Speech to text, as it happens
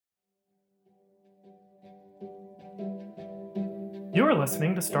You're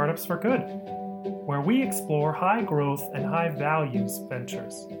listening to Startups for Good, where we explore high growth and high values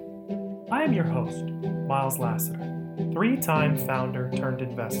ventures. I am your host, Miles Lassiter, three-time founder turned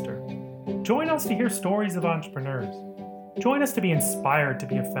investor. Join us to hear stories of entrepreneurs. Join us to be inspired to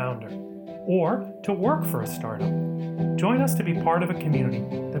be a founder or to work for a startup. Join us to be part of a community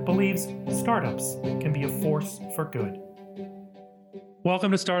that believes startups can be a force for good.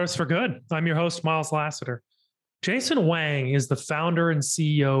 Welcome to Startups for Good. I'm your host, Miles Lassiter. Jason Wang is the founder and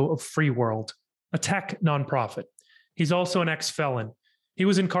CEO of FreeWorld, a tech nonprofit. He's also an ex-felon. He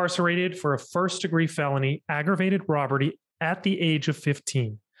was incarcerated for a first-degree felony, aggravated robbery, at the age of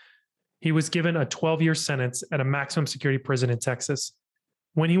 15. He was given a 12-year sentence at a maximum security prison in Texas.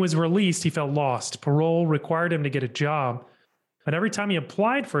 When he was released, he felt lost. Parole required him to get a job, but every time he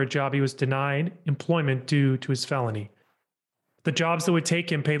applied for a job, he was denied employment due to his felony. The jobs that would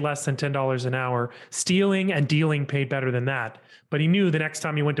take him paid less than $10 an hour. Stealing and dealing paid better than that. But he knew the next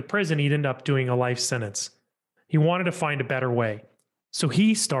time he went to prison, he'd end up doing a life sentence. He wanted to find a better way. So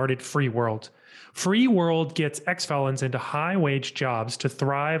he started FreeWorld. FreeWorld gets ex-felons into high-wage jobs to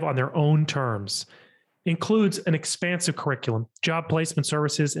thrive on their own terms. Includes an expansive curriculum, job placement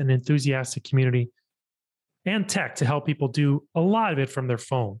services, an enthusiastic community, and tech to help people do a lot of it from their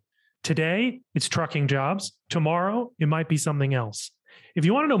phone. Today, it's trucking jobs. Tomorrow, it might be something else. If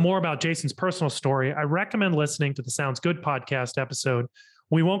you want to know more about Jason's personal story, I recommend listening to the Sounds Good podcast episode.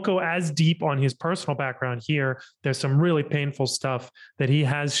 We won't go as deep on his personal background here. There's some really painful stuff that he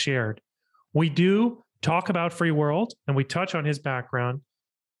has shared. We do talk about FreeWorld, and we touch on his background.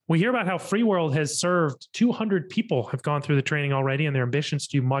 We hear about how FreeWorld has served 200 people have gone through the training already, and their ambitions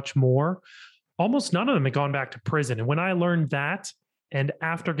to do much more. Almost none of them have gone back to prison. And when I learned that, and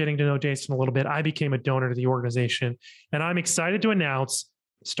after getting to know Jason a little bit, I became a donor to the organization. And I'm excited to announce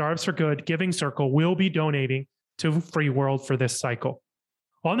Startups for Good Giving Circle will be donating to FreeWorld for this cycle.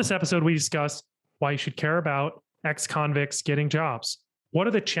 On this episode, we discuss why you should care about ex-convicts getting jobs. What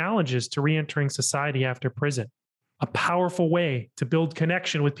are the challenges to re-entering society after prison? A powerful way to build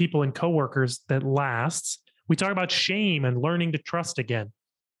connection with people and coworkers that lasts. We talk about shame and learning to trust again.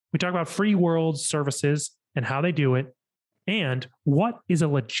 We talk about FreeWorld services and how they do it. And what is a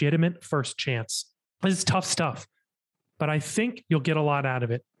legitimate first chance? This is tough stuff, but I think you'll get a lot out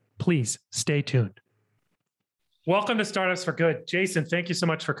of it. Please stay tuned. Welcome to Startups for Good. Jason, thank you so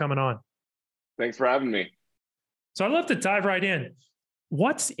much for coming on. Thanks for having me. So I'd love to dive right in.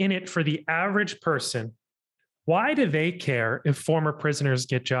 What's in it for the average person? Why do they care if former prisoners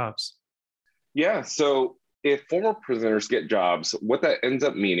get jobs? Yeah, so if former prisoners get jobs, what that ends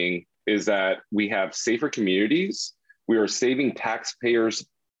up meaning is that we have safer communities. We are saving taxpayers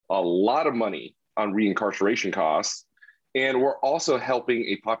a lot of money on reincarceration costs. And we're also helping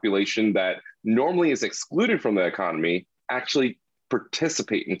a population that normally is excluded from the economy actually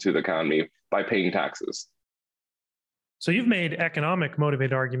participate into the economy by paying taxes. So you've made economic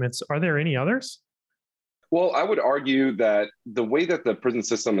motivated arguments. Are there any others? Well, I would argue that the way that the prison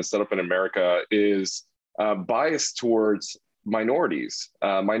system is set up in America is biased towards minorities.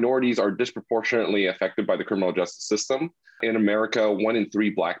 Minorities are disproportionately affected by the criminal justice system. In America, 1 in 3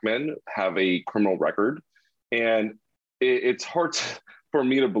 Black men have a criminal record. And it's hard for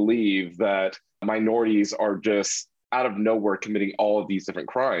me to believe that minorities are just out of nowhere committing all of these different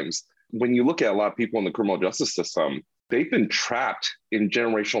crimes. When you look at a lot of people in the criminal justice system, they've been trapped in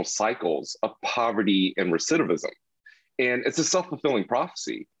generational cycles of poverty and recidivism. And it's a self-fulfilling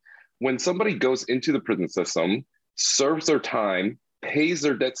prophecy. When somebody goes into the prison system, serves their time, pays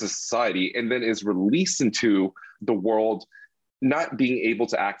their debt to society, and then is released into the world, not being able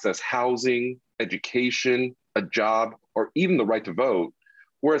to access housing, education, a job, or even the right to vote,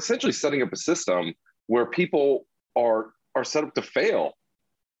 we're essentially setting up a system where people are set up to fail.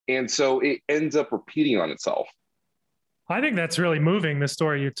 And so it ends up repeating on itself. I think that's really moving, the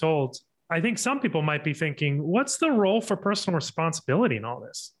story you told. I think some people might be thinking, what's the role for personal responsibility in all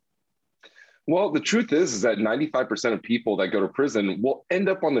this? Well, the truth is that 95% of people that go to prison will end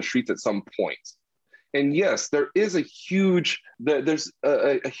up on the streets at some point. And yes, there is there's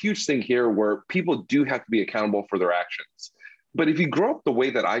a huge thing here where people do have to be accountable for their actions. But if you grow up the way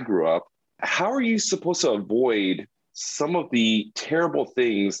that I grew up, how are you supposed to avoid some of the terrible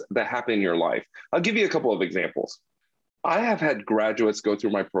things that happen in your life? I'll give you a couple of examples. I have had graduates go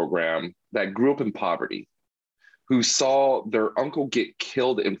through my program that grew up in poverty, who saw their uncle get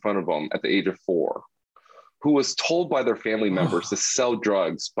killed in front of them at the age of 4, who was told by their family members to sell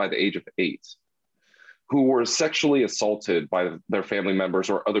drugs by the age of 8, who were sexually assaulted by their family members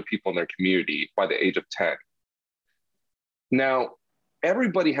or other people in their community by the age of 10. Now,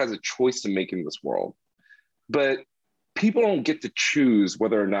 everybody has a choice to make in this world, but people don't get to choose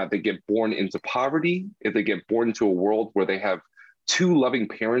whether or not they get born into poverty, if they get born into a world where they have two loving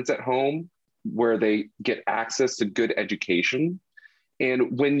parents at home, where they get access to good education.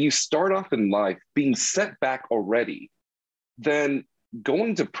 And when you start off in life being set back already, then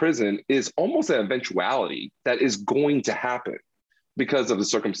going to prison is almost an eventuality that is going to happen because of the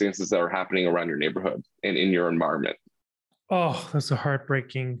circumstances that are happening around your neighborhood and in your environment. Oh, those are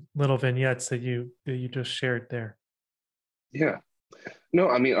heartbreaking little vignettes that you just shared there. Yeah. No,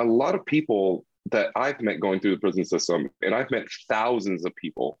 I mean, a lot of people that I've met going through the prison system, and I've met thousands of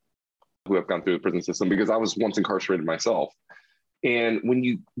people who have gone through the prison system because I was once incarcerated myself. And when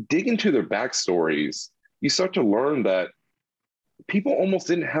you dig into their backstories, you start to learn that people almost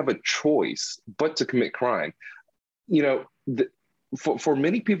didn't have a choice but to commit crime. You know, for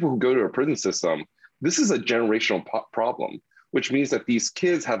many people who go to a prison system, this is a generational problem, which means that these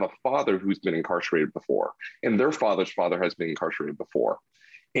kids have a father who's been incarcerated before, and their father's father has been incarcerated before.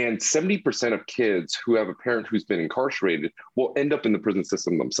 And 70% of kids who have a parent who's been incarcerated will end up in the prison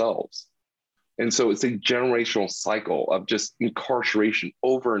system themselves. And so it's a generational cycle of just incarceration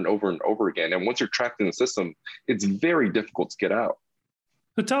over and over and over again. And once you're trapped in the system, it's very difficult to get out.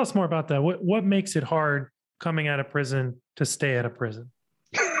 So tell us more about that. What makes it hard coming out of prison to stay out of prison?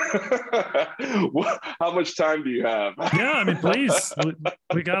 How much time do you have? Yeah, I mean, please,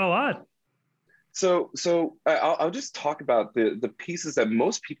 we got a lot. So I'll just talk about the pieces that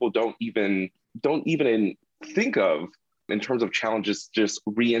most people don't even think of in terms of challenges just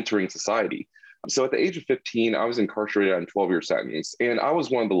re-entering society. So at the age of 15, I was incarcerated on a 12-year sentence, and I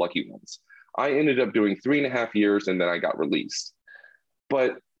was one of the lucky ones. I ended up doing 3.5 years, and then I got released.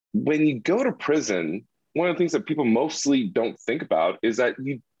 But when you go to prison, one of the things that people mostly don't think about is that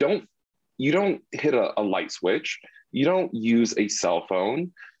you don't hit a light switch. You don't use a cell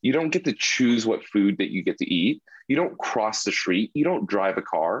phone. You don't get to choose what food that you get to eat. You don't cross the street. You don't drive a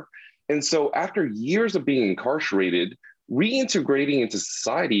car. And so after years of being incarcerated, reintegrating into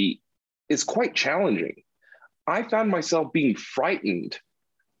society is quite challenging. I found myself being frightened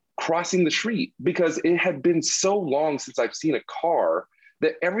crossing the street because it had been so long since I've seen a car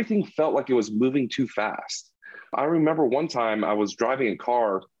that everything felt like it was moving too fast. I remember one time I was driving a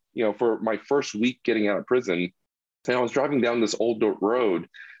car, for my first week getting out of prison, and I was driving down this old dirt road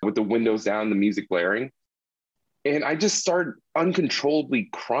with the windows down, the music blaring, and I just started uncontrollably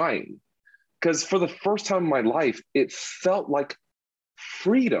crying because for the first time in my life, it felt like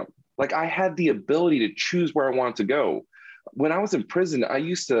freedom. Like I had the ability to choose where I wanted to go. When I was in prison, I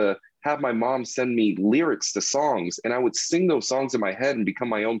used to have my mom send me lyrics to songs, and I would sing those songs in my head and become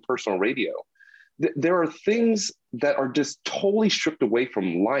my own personal radio. There are things that are just totally stripped away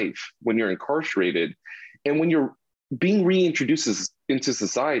from life when you're incarcerated. And when you're being reintroduced into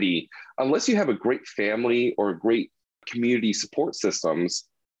society, unless you have a great family or a great community support systems,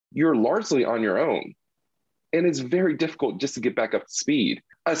 you're largely on your own. And it's very difficult just to get back up to speed.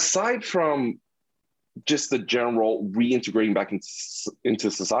 Aside from just the general reintegrating back into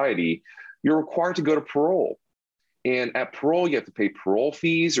society, you're required to go to parole. And at parole, you have to pay parole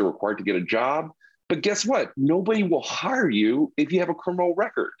fees. You're required to get a job. But guess what? Nobody will hire you if you have a criminal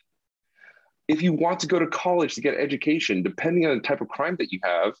record. If you want to go to college to get education, depending on the type of crime that you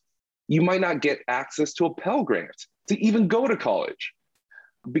have, you might not get access to a Pell Grant to even go to college.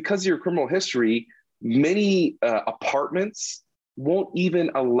 Because of your criminal history, many apartments won't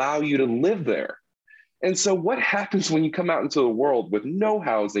even allow you to live there. And so what happens when you come out into the world with no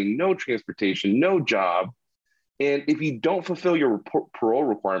housing, no transportation, no job? And if you don't fulfill your parole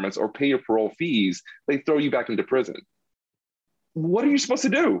requirements or pay your parole fees, they throw you back into prison. What are you supposed to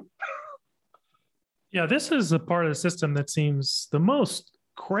do? Yeah, this is the part of the system that seems the most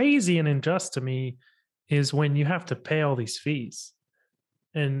crazy and unjust to me is when you have to pay all these fees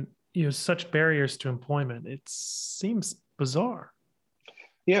and such barriers to employment. It seems bizarre.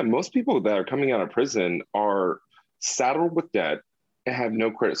 Yeah, most people that are coming out of prison are saddled with debt and have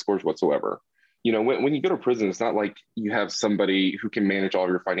no credit scores whatsoever. When you go to prison, it's not like you have somebody who can manage all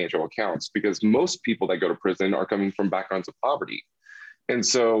of your financial accounts, because most people that go to prison are coming from backgrounds of poverty. And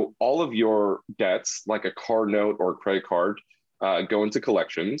so all of your debts, like a car note or a credit card, go into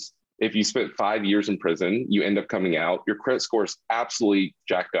collections. If you spent 5 years in prison, you end up coming out, your credit score is absolutely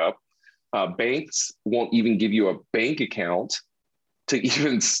jacked up. Banks won't even give you a bank account to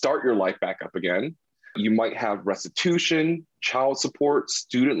even start your life back up again. You might have restitution, child support,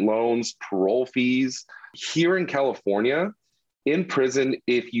 student loans, parole fees. Here in California, in prison,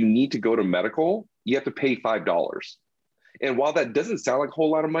 if you need to go to medical, you have to pay $5. And while that doesn't sound like a whole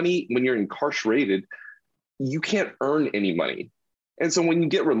lot of money, when you're incarcerated, you can't earn any money. And so when you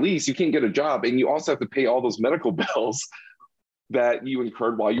get released, you can't get a job, and you also have to pay all those medical bills that you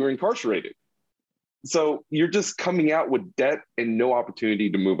incurred while you were incarcerated. So you're just coming out with debt and no opportunity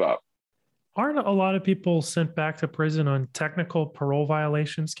to move up. Aren't a lot of people sent back to prison on technical parole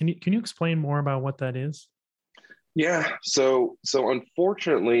violations? Can you explain more about what that is? Yeah. So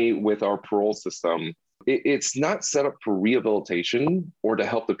unfortunately, with our parole system, it's not set up for rehabilitation or to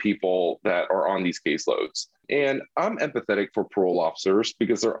help the people that are on these caseloads. And I'm empathetic for parole officers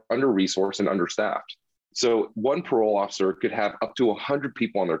because they're under-resourced and understaffed. So one parole officer could have up to 100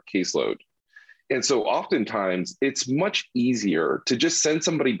 people on their caseload. And so oftentimes it's much easier to just send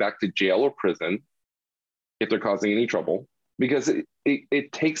somebody back to jail or prison if they're causing any trouble, because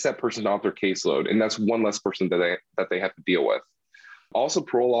it takes that person off their caseload. And that's one less person that they have to deal with. Also,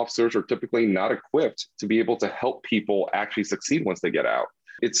 parole officers are typically not equipped to be able to help people actually succeed once they get out.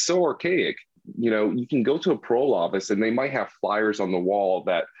 It's so archaic. You can go to a parole office and they might have flyers on the wall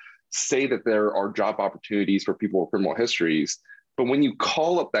that say that there are job opportunities for people with criminal histories. But when you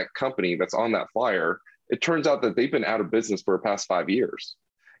call up that company that's on that flyer, it turns out that they've been out of business for the past 5 years.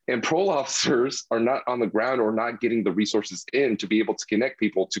 And parole officers are not on the ground or not getting the resources in to be able to connect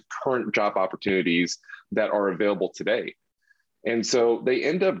people to current job opportunities that are available today. And so they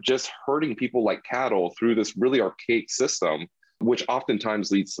end up just hurting people like cattle through this really archaic system, which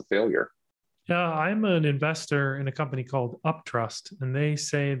oftentimes leads to failure. Yeah, I'm an investor in a company called Uptrust, and they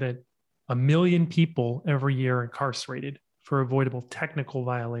say that 1 million people every year are incarcerated for avoidable technical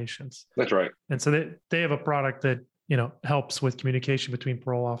violations. That's right. And so they have a product that helps with communication between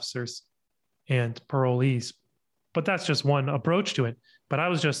parole officers and parolees. But that's just one approach to it. But I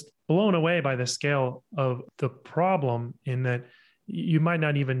was just blown away by the scale of the problem, in that you might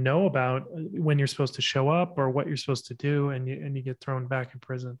not even know about when you're supposed to show up or what you're supposed to do, and you get thrown back in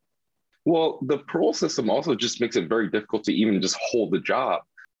prison. Well, the parole system also just makes it very difficult to even just hold the job.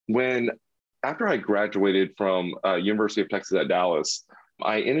 After I graduated from University of Texas at Dallas,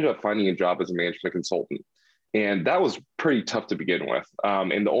 I ended up finding a job as a management consultant. And that was pretty tough to begin with.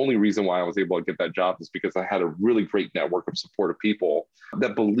 And the only reason why I was able to get that job is because I had a really great network of supportive people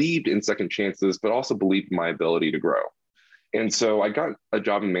that believed in second chances, but also believed in my ability to grow. And so I got a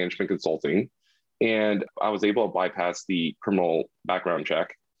job in management consulting, and I was able to bypass the criminal background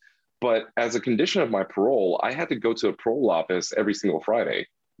check. But as a condition of my parole, I had to go to a parole office every single Friday,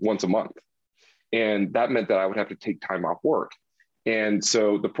 once a month. And that meant that I would have to take time off work. And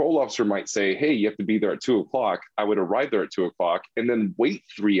so the parole officer might say, hey, you have to be there at 2:00. I would arrive there at 2:00 and then wait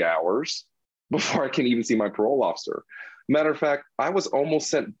 3 hours before I can even see my parole officer. Matter of fact, I was almost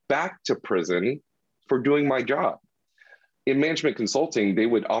sent back to prison for doing my job. In management consulting, they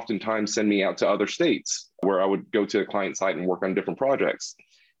would oftentimes send me out to other states where I would go to a client site and work on different projects.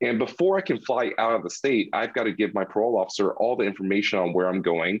 And before I can fly out of the state, I've got to give my parole officer all the information on where I'm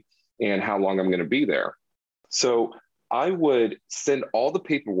going and how long I'm going to be there. So I would send all the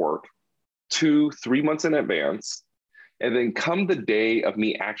paperwork 2-3 months in advance. And then come the day of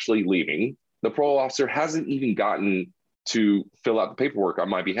me actually leaving, the parole officer hasn't even gotten to fill out the paperwork on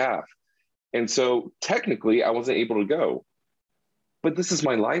my behalf. And so technically I wasn't able to go, but this is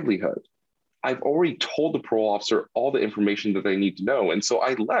my livelihood. I've already told the parole officer all the information that they need to know. And so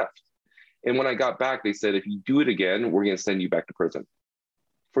I left. And when I got back, they said, if you do it again, we're going to send you back to prison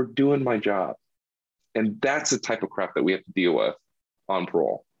for doing my job. And that's the type of crap that we have to deal with on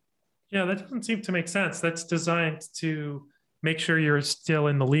parole. Yeah, that doesn't seem to make sense. That's designed to make sure you're still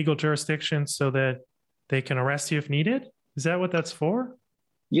in the legal jurisdiction so that they can arrest you if needed. Is that what that's for?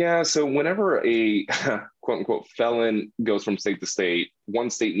 Yeah. So whenever a quote unquote felon goes from state to state, one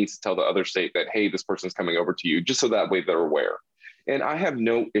state needs to tell the other state that, hey, this person's coming over to you, just so that way they're aware. And I have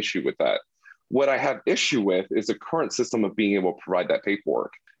no issue with that. What I have issue with is the current system of being able to provide that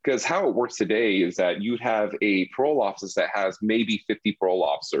paperwork. Because how it works today is that you have a parole office that has maybe 50 parole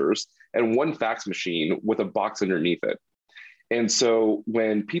officers and one fax machine with a box underneath it. And so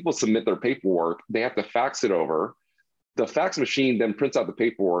when people submit their paperwork, they have to fax it over. The fax machine then prints out the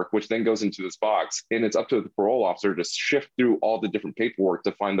paperwork, which then goes into this box. And it's up to the parole officer to shift through all the different paperwork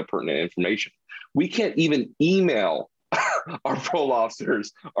to find the pertinent information. We can't even email our parole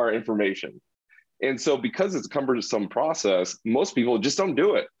officers our information. And so because it's a cumbersome process, most people just don't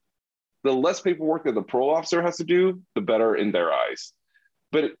do it. The less paperwork that the parole officer has to do, the better in their eyes.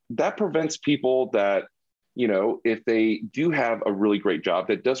 But that prevents people that, if they do have a really great job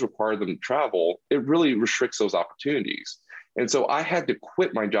that does require them to travel, it really restricts those opportunities. And so I had to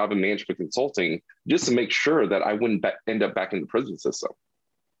quit my job in management consulting just to make sure that I wouldn't end up back in the prison system.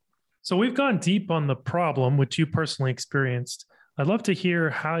 So we've gone deep on the problem, which you personally experienced. I'd love to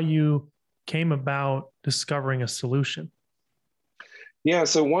hear how you came about discovering a solution. Yeah.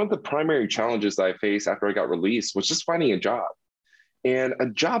 So one of the primary challenges that I faced after I got released was just finding a job. And a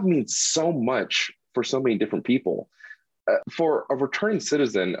job means so much for so many different people. For a returning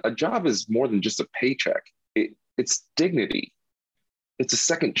citizen, a job is more than just a paycheck. It's dignity. It's a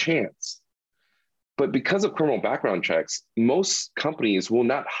second chance. But because of criminal background checks, most companies will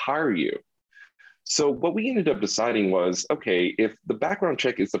not hire you. So what we ended up deciding was, okay, if the background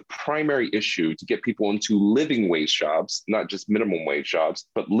check is the primary issue to get people into living wage jobs, not just minimum wage jobs,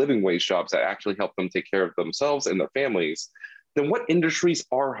 but living wage jobs that actually help them take care of themselves and their families, then what industries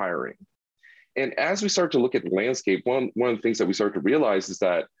are hiring? And as we start to look at the landscape, one of the things that we start to realize is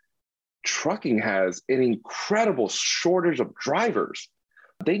that trucking has an incredible shortage of drivers.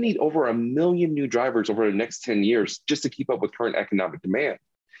 They need over 1 million new drivers over the next 10 years just to keep up with current economic demand.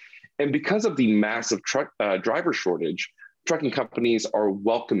 And because of the massive driver shortage, trucking companies are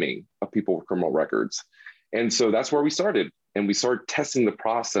welcoming of people with criminal records. And so that's where we started. And we started testing the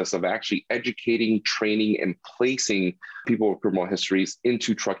process of actually educating, training, and placing people with criminal histories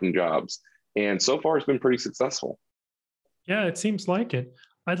into trucking jobs. And so far, it's been pretty successful. Yeah, it seems like it.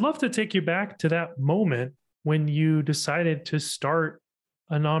 I'd love to take you back to that moment when you decided to start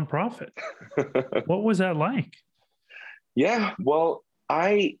a nonprofit. What was that like? Yeah, well,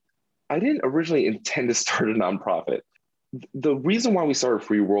 I didn't originally intend to start a nonprofit. The reason why we started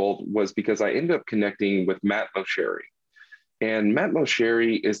Free World was because I ended up connecting with Matt Mosheri. And Matt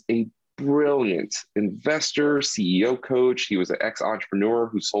Mosheri is a brilliant investor, CEO coach. He was an ex-entrepreneur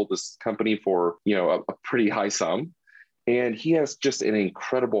who sold this company for, a pretty high sum. And he has just an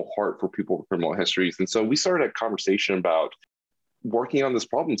incredible heart for people with criminal histories. And so we started a conversation about working on this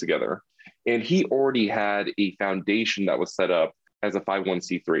problem together. And he already had a foundation that was set up as a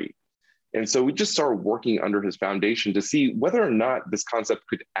 501c3. And so we just started working under his foundation to see whether or not this concept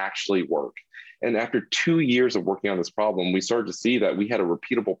could actually work. And after 2 years of working on this problem, we started to see that we had a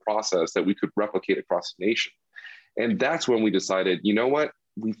repeatable process that we could replicate across the nation. And that's when we decided, you know what,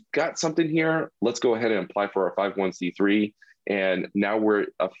 we've got something here. Let's go ahead and apply for our 501c3. And now we're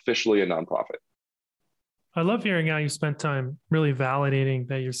officially a nonprofit. I love hearing how you spent time really validating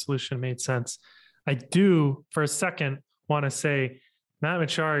that your solution made sense. I do, for a second, want to say Matt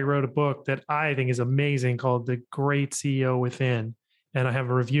Mosheri wrote a book that I think is amazing called The Great CEO Within. And I have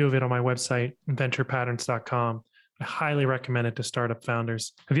a review of it on my website, venturepatterns.com. I highly recommend it to startup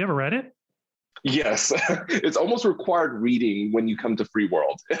founders. Have you ever read it? Yes, it's almost required reading when you come to Free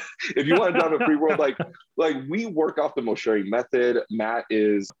World. If you want to dive into Free World, like we work off the Mosheri method. Matt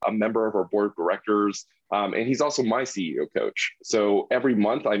is a member of our board of directors, and he's also my CEO coach. So every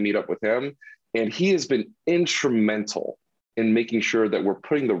month I meet up with him, and he has been instrumental in making sure that we're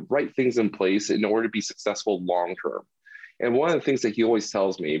putting the right things in place in order to be successful long term. And one of the things that he always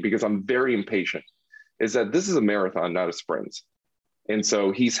tells me, because I'm very impatient, is that this is a marathon, not a sprint. And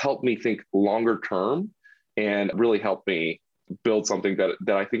so he's helped me think longer term and really helped me build something that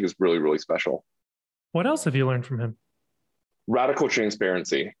I think is really, really special. What else have you learned from him? Radical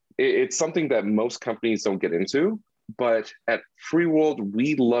transparency. It's something that most companies don't get into, but at Free World,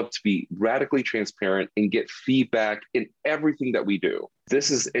 we love to be radically transparent and get feedback in everything that we do. This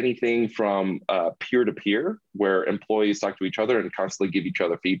is anything from peer-to-peer, where employees talk to each other and constantly give each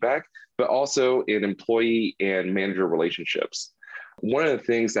other feedback, but also in employee and manager relationships. One of the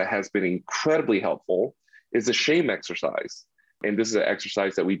things that has been incredibly helpful is the shame exercise. And this is an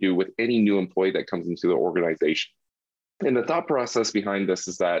exercise that we do with any new employee that comes into the organization. And the thought process behind this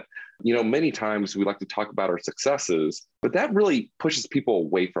is that, many times we like to talk about our successes, but that really pushes people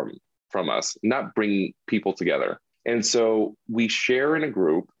away from us, not bringing people together. And so we share in a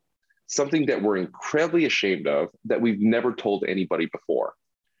group something that we're incredibly ashamed of that we've never told anybody before.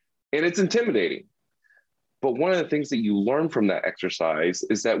 And it's intimidating. But one of the things that you learn from that exercise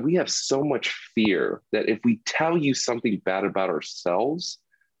is that we have so much fear that if we tell you something bad about ourselves,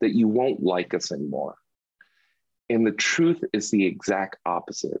 that you won't like us anymore. And the truth is the exact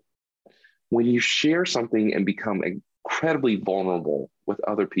opposite. When you share something and become incredibly vulnerable with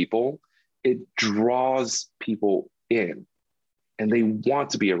other people, it draws people in and they want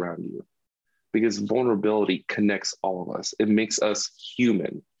to be around you because vulnerability connects all of us. It makes us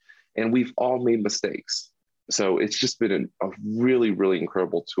human and we've all made mistakes. So it's just been a really, really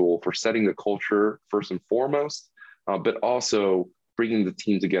incredible tool for setting the culture first and foremost, but also bringing the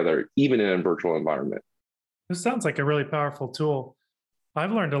team together, even in a virtual environment. This sounds like a really powerful tool.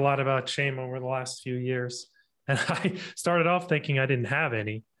 I've learned a lot about shame over the last few years. And I started off thinking I didn't have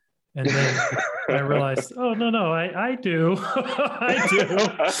any. And then I realized, oh, no, I do. I do.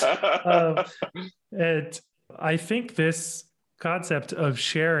 And I think this concept of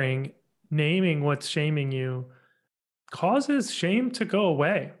sharing, naming what's shaming you, causes shame to go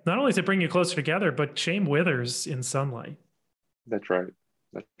away. Not only does it bring you closer together, but shame withers in sunlight. That's right.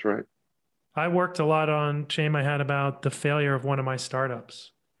 That's right. I worked a lot on shame I had about the failure of one of my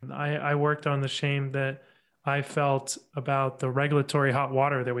startups. I worked on the shame that I felt about the regulatory hot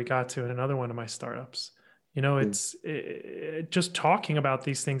water that we got to in another one of my startups. You know, Mm. just talking about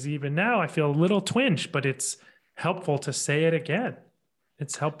these things, even now, I feel a little twinge, but it's helpful to say it again.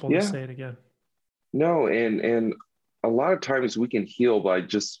 It's helpful to Yeah. say it again. No, and a lot of times we can heal by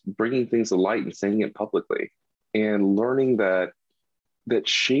just bringing things to light and saying it publicly, and learning that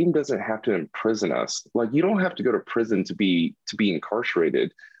shame doesn't have to imprison us. Like, you don't have to go to prison to be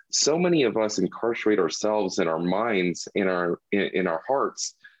incarcerated. So many of us incarcerate ourselves in our minds, in our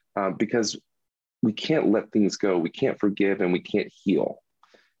hearts, because we can't let things go. We can't forgive, and we can't heal.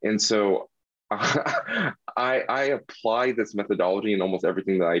 And so I apply this methodology in almost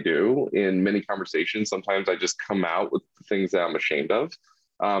everything that I do in many conversations. Sometimes I just come out with the things that I'm ashamed of.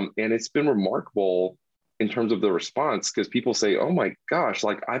 And it's been remarkable in terms of the response, because people say, oh my gosh,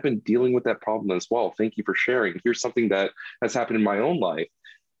 like, I've been dealing with that problem as well. Thank you for sharing. Here's something that has happened in my own life.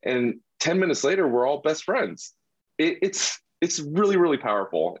 And 10 minutes later, we're all best friends. It's really, really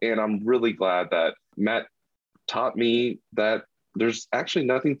powerful. And I'm really glad that Matt taught me that there's actually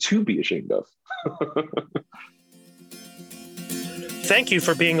nothing to be ashamed of. Thank you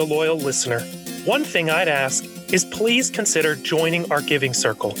for being a loyal listener. One thing I'd ask is please consider joining our giving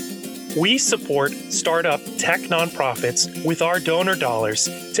circle. We support startup tech nonprofits with our donor dollars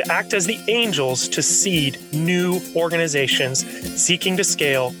to act as the angels to seed new organizations seeking to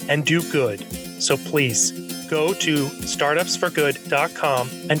scale and do good. So please go to startupsforgood.com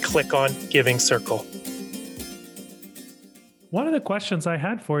and click on Giving Circle. One of the questions I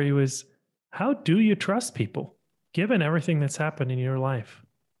had for you is, how do you trust people, given everything that's happened in your life?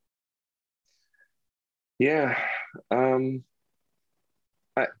 Yeah.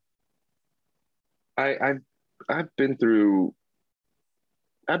 I, I've been through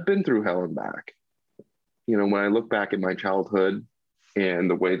hell and back. You know, when I look back at my childhood and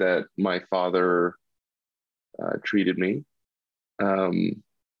the way that my father treated me, going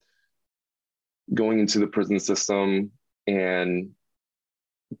into the prison system and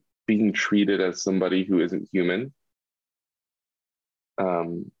being treated as somebody who isn't human,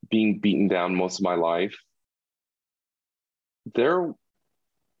 being beaten down most of my life, there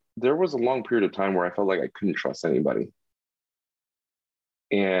was a long period of time where I felt like I couldn't trust anybody.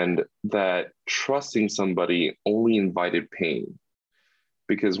 And that trusting somebody only invited pain.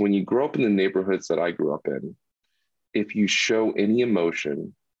 Because when you grow up in the neighborhoods that I grew up in, if you show any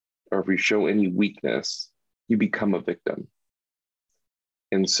emotion or if you show any weakness, you become a victim.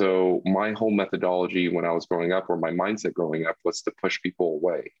 And so my whole methodology when I was growing up, or my mindset growing up, was to push people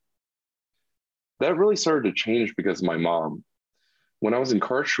away. That really started to change because of my mom. When I was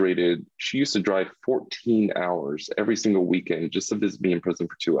incarcerated, she used to drive 14 hours every single weekend just to visit me in prison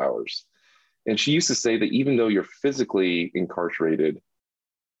for 2 hours. And she used to say that even though you're physically incarcerated,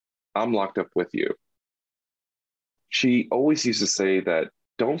 I'm locked up with you. She always used to say that,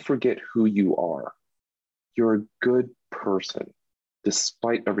 don't forget who you are. You're a good person,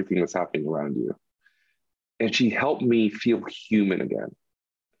 despite everything that's happening around you. And she helped me feel human again.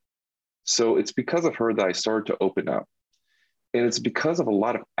 So it's because of her that I started to open up. And it's because of a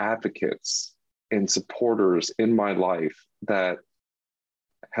lot of advocates and supporters in my life that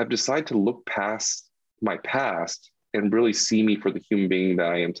have decided to look past my past and really see me for the human being that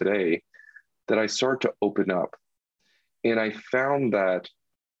I am today, that I started to open up. And I found that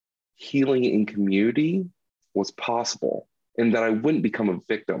healing in community was possible, and that I wouldn't become a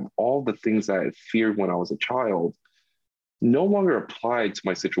victim. All the things that I had feared when I was a child no longer applied to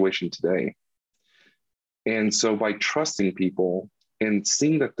my situation today. And so by trusting people and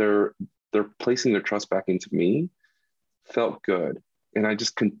seeing that they're placing their trust back into me, felt good. And I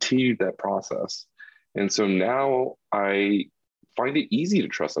just continued that process. And so now I find it easy to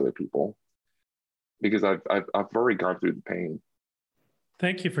trust other people because I've already gone through the pain.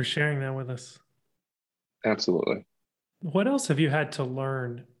 Thank you for sharing that with us. Absolutely. What else have you had to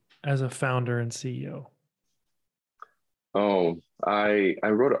learn as a founder and CEO? Oh, I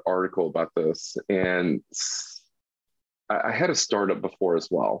wrote an article about this, and I had a startup before as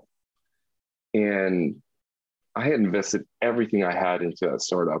well. And I had invested everything I had into that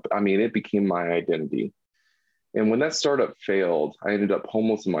startup. I mean, it became my identity. And when that startup failed, I ended up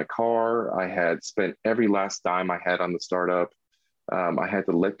homeless in my car. I had spent every last dime I had on the startup. I had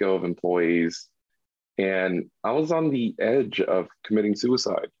to let go of employees. And I was on the edge of committing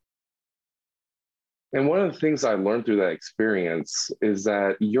suicide. And one of the things I learned through that experience is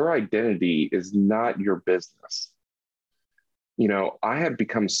that your identity is not your business. I had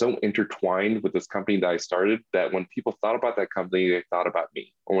become so intertwined with this company that I started that when people thought about that company, they thought about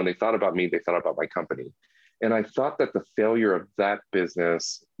me. Or when they thought about me, they thought about my company. And I thought that the failure of that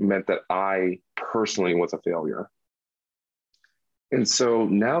business meant that I personally was a failure. And so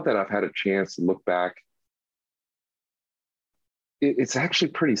now that I've had a chance to look back, it's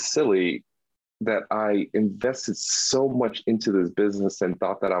actually pretty silly that I invested so much into this business and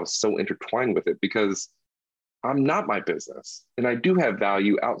thought that I was so intertwined with it, because I'm not my business. And I do have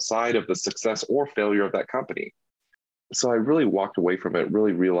value outside of the success or failure of that company. So I really walked away from it,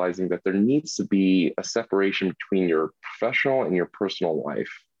 really realizing that there needs to be a separation between your professional and your personal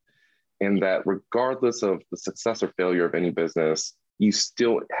life. And that regardless of the success or failure of any business, you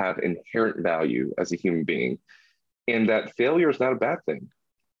still have inherent value as a human being. And that failure is not a bad thing.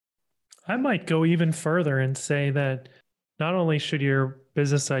 I might go even further and say that not only should your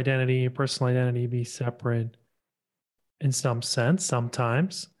business identity, your personal identity be separate in some sense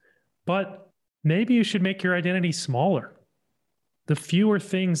sometimes, but maybe you should make your identity smaller. The fewer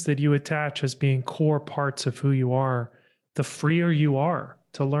things that you attach as being core parts of who you are, the freer you are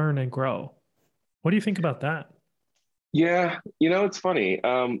to learn and grow. What do you think about that? Yeah, it's funny.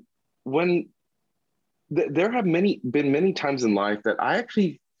 When there have been many times in life that I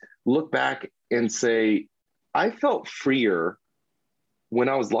actually look back and say, I felt freer when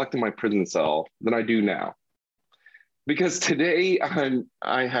I was locked in my prison cell than I do now. Because today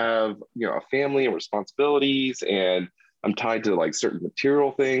I have, a family and responsibilities, and I'm tied to like certain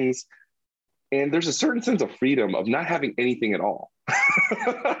material things. And there's a certain sense of freedom of not having anything at all.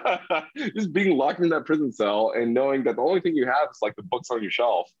 Just being locked in that prison cell and knowing that the only thing you have is like the books on your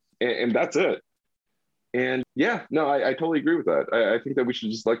shelf, and that's it. And yeah, no, I totally agree with that. I think that we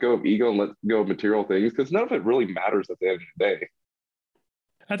should just let go of ego and let go of material things, because none of it really matters at the end of the day.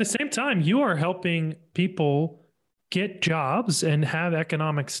 At the same time, you are helping people get jobs and have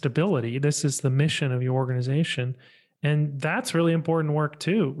economic stability. This is the mission of your organization. And that's really important work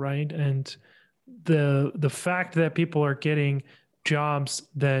too, right? And the fact that people are getting jobs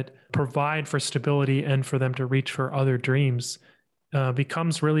that provide for stability and for them to reach for other dreams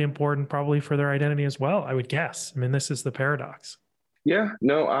becomes really important probably for their identity as well, I would guess. I mean, this is the paradox. Yeah,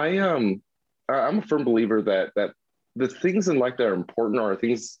 no, I'm a firm believer that the things in life that are important are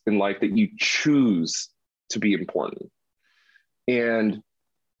things in life that you choose to be important. And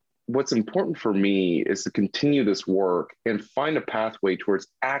what's important for me is to continue this work and find a pathway towards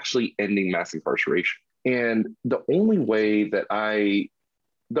actually ending mass incarceration. And the only way that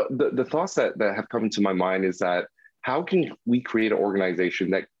the thoughts that have come to my mind is that how can we create an organization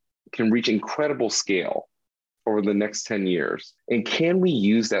that can reach incredible scale over the next 10 years? And can we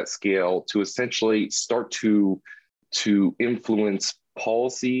use that scale to essentially start to influence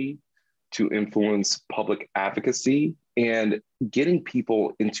policy, to influence public advocacy, and getting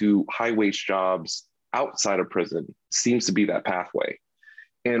people into high wage jobs outside of prison seems to be that pathway.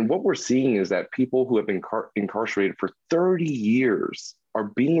 And what we're seeing is that people who have been incarcerated for 30 years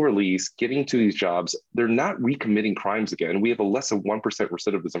are being released, getting to these jobs. They're not recommitting crimes again. We have a less than 1%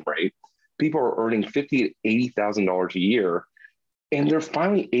 recidivism rate. People are earning $50,000 to $80,000 a year, and they're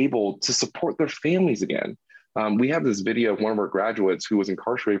finally able to support their families again. We have this video of one of our graduates who was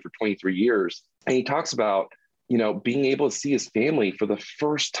incarcerated for 23 years, and he talks about, being able to see his family for the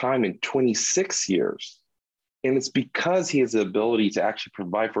first time in 26 years. And it's because he has the ability to actually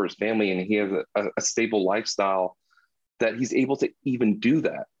provide for his family, and he has a stable lifestyle, that he's able to even do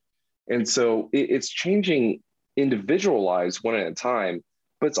that. And so it's changing individual lives one at a time,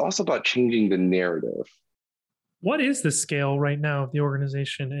 but it's also about changing the narrative. What is the scale right now of the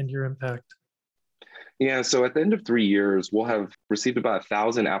organization and your impact? Yeah, so at the end of 3 years, we'll have received about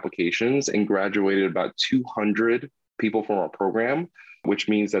 1,000 applications and graduated about 200 people from our program, which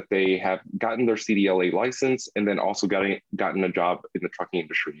means that they have gotten their CDLA license and then also gotten a job in the trucking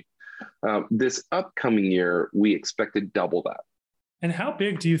industry. This upcoming year, we expect to double that. And how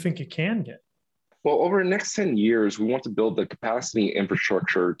big do you think it can get? Well, over the next 10 years, we want to build the capacity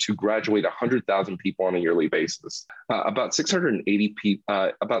infrastructure to graduate 100,000 people on a yearly basis. About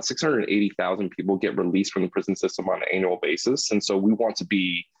 680,000 people get released from the prison system on an annual basis. And so we want to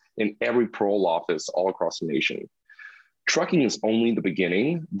be in every parole office all across the nation. Trucking is only the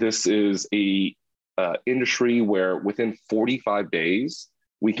beginning. This is a industry where within 45 days,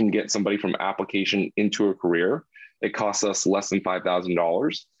 we can get somebody from application into a career. It costs us less than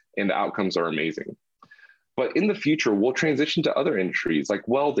 $5,000. And the outcomes are amazing. But in the future, we'll transition to other industries like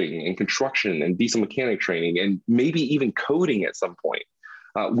welding and construction and diesel mechanic training, and maybe even coding at some point.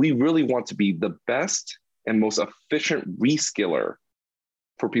 We really want to be the best and most efficient reskiller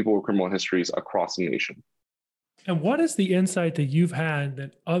for people with criminal histories across the nation. And what is the insight that you've had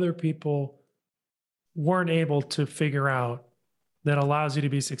that other people weren't able to figure out that allows you to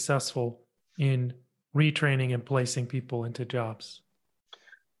be successful in retraining and placing people into jobs?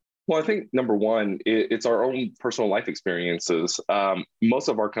 Well, I think number one, it's our own personal life experiences. Most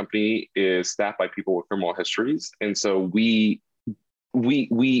of our company is staffed by people with criminal histories, and so we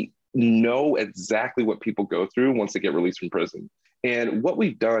know exactly what people go through once they get released from prison. And what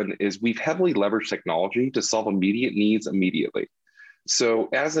we've done is we've heavily leveraged technology to solve immediate needs immediately. So,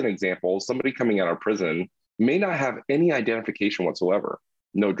 as an example, somebody coming out of prison may not have any identification whatsoever,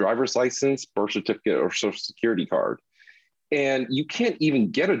 no driver's license, birth certificate, or social security card. And you can't even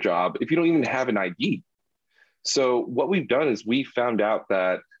get a job if you don't even have an ID. So, what we've done is we found out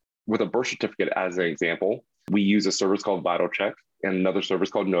that with a birth certificate, as an example, we use a service called VitalCheck and another service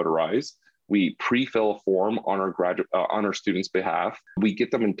called Notarize. We pre-fill a form on on our students' behalf. We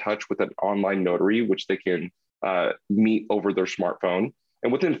get them in touch with an online notary, which they can meet over their smartphone.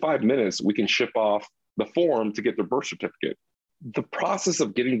 And within 5 minutes, we can ship off the form to get their birth certificate. The process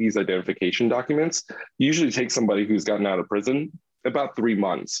of getting these identification documents usually takes somebody who's gotten out of prison about 3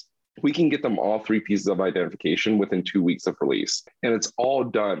 months. We can get them all three pieces of identification within 2 weeks of release, and it's all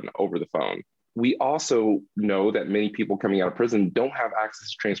done over the phone. We also know that many people coming out of prison don't have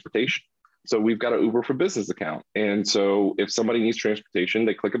access to transportation. So we've got an Uber for Business account. And so if somebody needs transportation,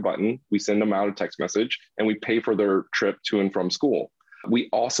 they click a button, we send them out a text message, and we pay for their trip to and from school. We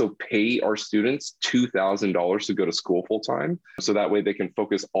also pay our students $2,000 to go to school full time. So that way they can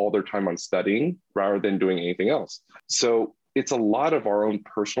focus all their time on studying rather than doing anything else. So it's a lot of our own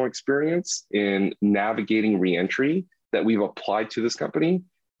personal experience in navigating reentry that we've applied to this company.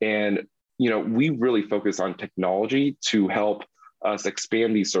 And, we really focus on technology to help us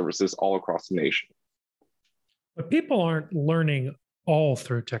expand these services all across the nation. But people aren't learning all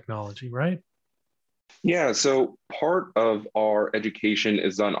through technology, right? Yeah, so part of our education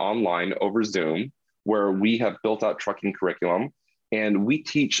is done online over Zoom, where we have built out trucking curriculum. And we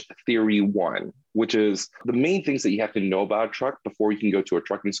teach theory one, which is the main things that you have to know about a truck before you can go to a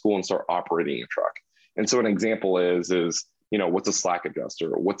trucking school and start operating a truck. And so an example is what's a slack adjuster?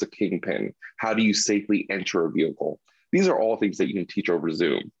 What's a kingpin? How do you safely enter a vehicle? These are all things that you can teach over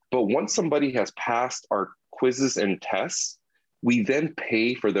Zoom. But once somebody has passed our quizzes and tests, we then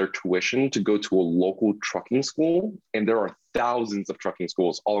pay for their tuition to go to a local trucking school. And there are thousands of trucking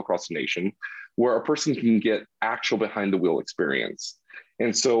schools all across the nation where a person can get actual behind the wheel experience.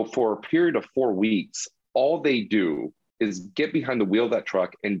 And so for a period of 4 weeks, all they do is get behind the wheel of that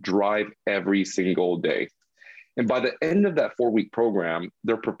truck and drive every single day. And by the end of that 4-week program,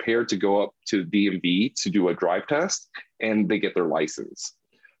 they're prepared to go up to the DMV to do a drive test, and they get their license.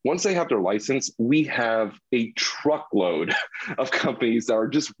 Once they have their license, we have a truckload of companies that are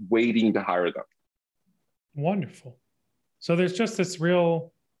just waiting to hire them. Wonderful. So there's just this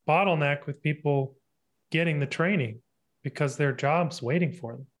real bottleneck with people getting the training because their job's waiting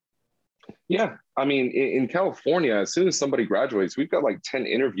for them. Yeah. I mean, in California, as soon as somebody graduates, we've got like 10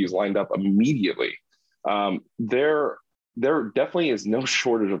 interviews lined up immediately. There definitely is no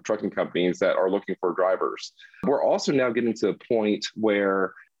shortage of trucking companies that are looking for drivers. We're also now getting to a point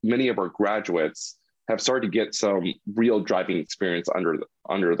where many of our graduates have started to get some real driving experience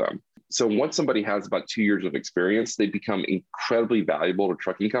under them. So once somebody has about 2 years of experience, they become incredibly valuable to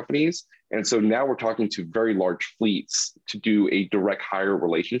trucking companies. And so now we're talking to very large fleets to do a direct hire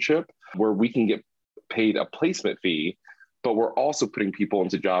relationship where we can get paid a placement fee, but we're also putting people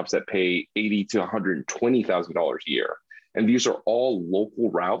into jobs that pay $80,000 to $120,000 a year. And these are all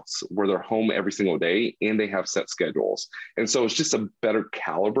local routes where they're home every single day and they have set schedules. And so it's just a better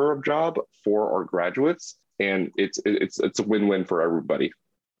caliber of job for our graduates. And it's a win-win for everybody.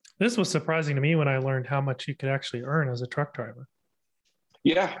 This was surprising to me when I learned how much you could actually earn as a truck driver.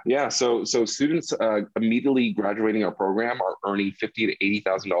 Yeah. So students immediately graduating our program are earning $50,000 to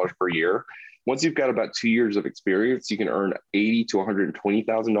 $80,000 per year. Once you've got about 2 years of experience, you can earn $80,000 to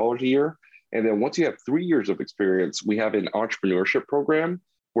 $120,000 a year. And then once you have 3 years of experience, we have an entrepreneurship program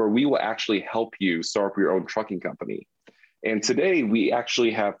where we will actually help you start up your own trucking company. And today we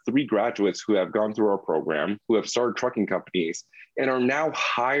actually have 3 graduates who have gone through our program, who have started trucking companies and are now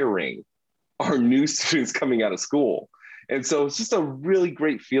hiring our new students coming out of school. And so it's just a really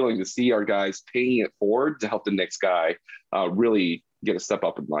great feeling to see our guys paying it forward to help the next guy really get a step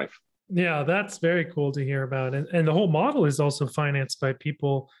up in life. Yeah, that's very cool to hear about. And the whole model is also financed by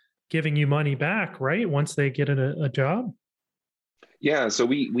people giving you money back, right? Once they get a job. Yeah, so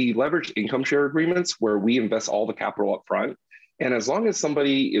we leverage income share agreements where we invest all the capital up front. And as long as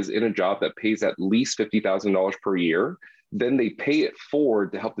somebody is in a job that pays at least $50,000 per year, then they pay it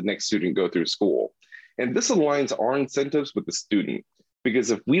forward to help the next student go through school. And this aligns our incentives with the student,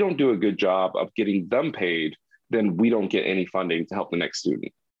 because if we don't do a good job of getting them paid, then we don't get any funding to help the next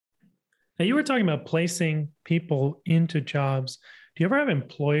student. Now, you were talking about placing people into jobs. Do you ever have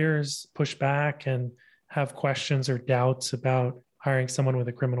employers push back and have questions or doubts about hiring someone with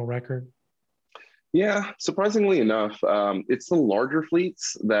a criminal record? Yeah, surprisingly enough, it's the larger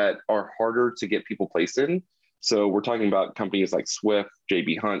fleets that are harder to get people placed in. So we're talking about companies like Swift,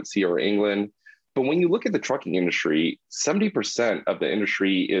 J.B. Hunt, Sierra England. But when you look at the trucking industry, 70% of the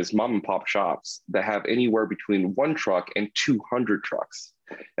industry is mom and pop shops that have anywhere between 1 truck and 200 trucks.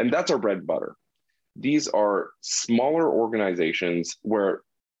 And that's our bread and butter. These are smaller organizations where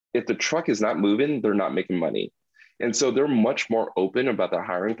if the truck is not moving, they're not making money. And so they're much more open about their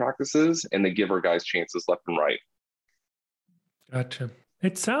hiring practices, and they give our guys chances left and right. Gotcha.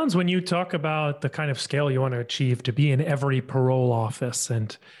 It sounds, when you talk about the kind of scale you want to achieve, to be in every parole office,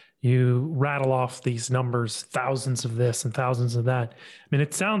 and you rattle off these numbers, thousands of this and thousands of that. I mean,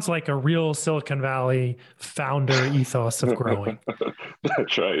 it sounds like a real Silicon Valley founder ethos of growing.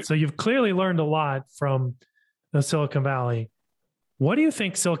 That's right. So you've clearly learned a lot from the Silicon Valley. What do you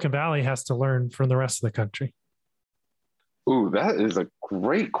think Silicon Valley has to learn from the rest of the country? Ooh, that is a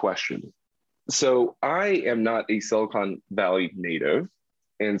great question. So I am not a Silicon Valley native,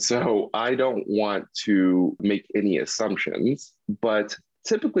 and so I don't want to make any assumptions, but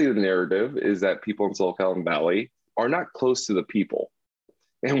typically the narrative is that people in Silicon Valley are not close to the people.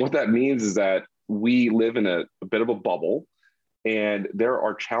 And what that means is that we live in a bit of a bubble, and there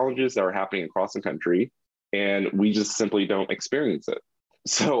are challenges that are happening across the country, and we just simply don't experience it.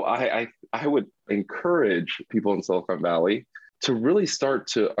 So I would encourage people in Silicon Valley to really start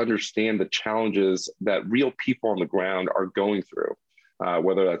to understand the challenges that real people on the ground are going through,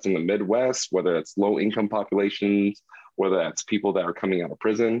 whether that's in the Midwest, whether that's low income populations, whether that's people that are coming out of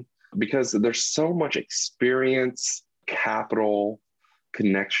prison, because there's so much experience, capital,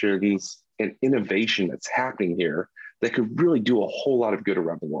 connections, and innovation that's happening here that could really do a whole lot of good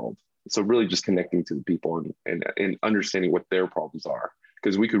around the world. So really just connecting to the people and understanding what their problems are,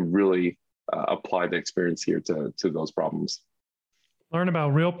 because we could really apply the experience here to those problems. Learn about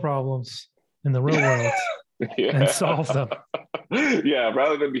real problems in the real world and solve them. Yeah,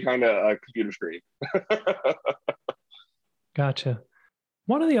 rather than behind a computer screen. Gotcha.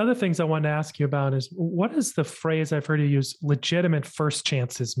 One of the other things I wanted to ask you about is, what does the phrase I've heard you use, legitimate first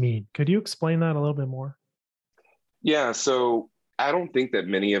chances, mean? Could you explain that a little bit more? Yeah, so I don't think that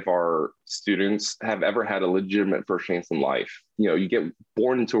many of our students have ever had a legitimate first chance in life. You know, you get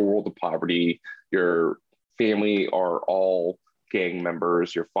born into a world of poverty, your family are all gang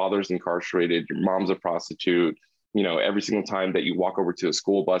members, your father's incarcerated, your mom's a prostitute. You know, every single time that you walk over to a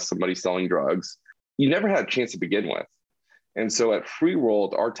school bus, somebody's selling drugs. You never had a chance to begin with. And so at Free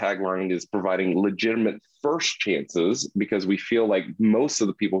World, our tagline is providing legitimate first chances, because we feel like most of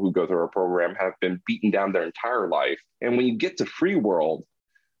the people who go through our program have been beaten down their entire life. And when you get to Free World,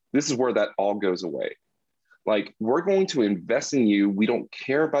 this is where that all goes away. Like, we're going to invest in you. We don't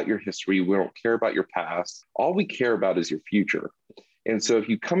care about your history. We don't care about your past. All we care about is your future. And so if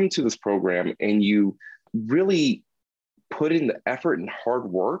you come into this program and you really put in the effort and hard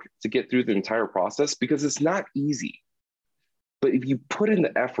work to get through the entire process, because it's not easy. But if you put in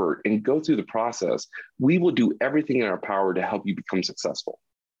the effort and go through the process, we will do everything in our power to help you become successful.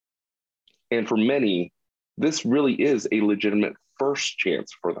 And for many, this really is a legitimate first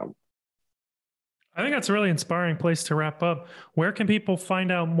chance for them. I think that's a really inspiring place to wrap up. Where can people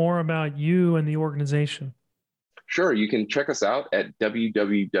find out more about you and the organization? Sure. You can check us out at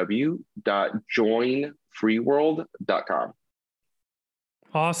www.joinfreeworld.com.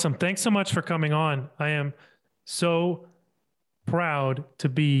 Awesome. Thanks so much for coming on. I am so proud to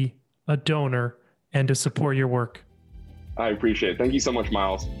be a donor and to support your work. I appreciate it. Thank you so much,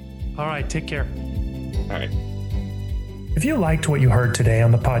 Miles. All right. Take care. All right. If you liked what you heard today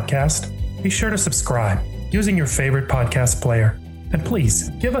on the podcast, be sure to subscribe using your favorite podcast player. And please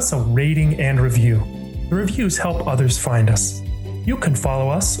give us a rating and review. The reviews help others find us. You can follow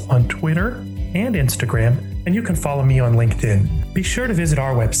us on Twitter and Instagram, and you can follow me on LinkedIn. Be sure to visit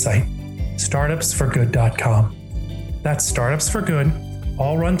our website, startupsforgood.com. That's Startups for Good,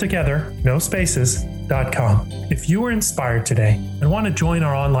 all run together, no spaces.com. If you were inspired today and want to join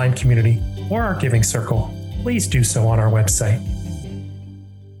our online community or our giving circle, please do so on our website.